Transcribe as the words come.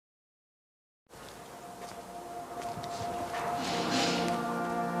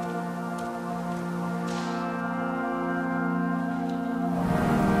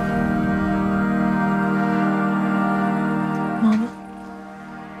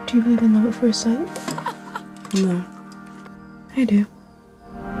Do you believe in love at first sight? No. I do.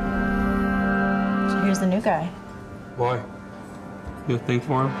 So here's the new guy. Why? You have a thing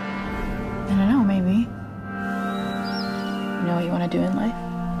for him? I don't know, maybe. You know what you want to do in life?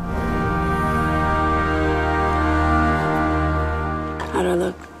 How do I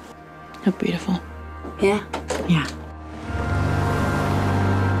look? Look beautiful. Yeah? Yeah.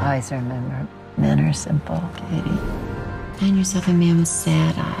 I always remember, men are simple, Katie. Find yourself a man with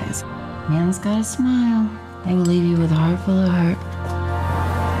sad eyes. A man that's got a smile. They will leave you with a heart full of hurt.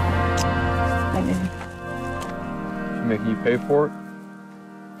 Bye, baby. She making you pay for it?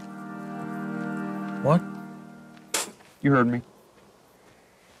 What? You heard me.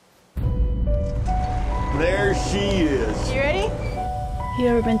 There she is. You ready? You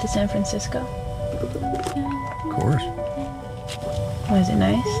ever been to San Francisco? Of course. Was it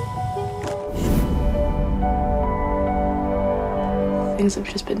nice? Things have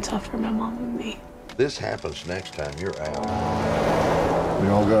just been tough for my mom and me. This happens next time you're out. We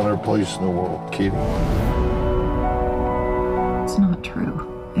all got our place in the world, Kitty. It's not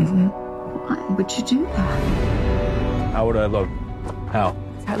true, is it? Why would you do that? How would I love you? How?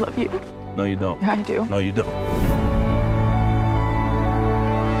 I love you. No, you don't. I do. No, you don't.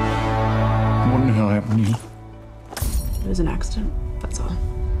 What the hell happened to you? It was an accident, that's all.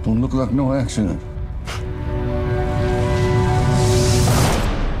 Don't look like no accident.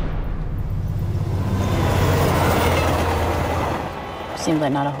 Seems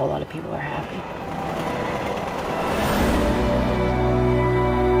like not a whole lot of people are happy.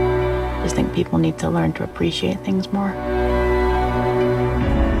 I just think people need to learn to appreciate things more.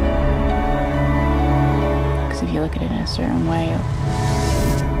 Because if you look at it in a certain way,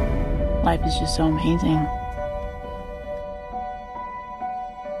 life is just so amazing.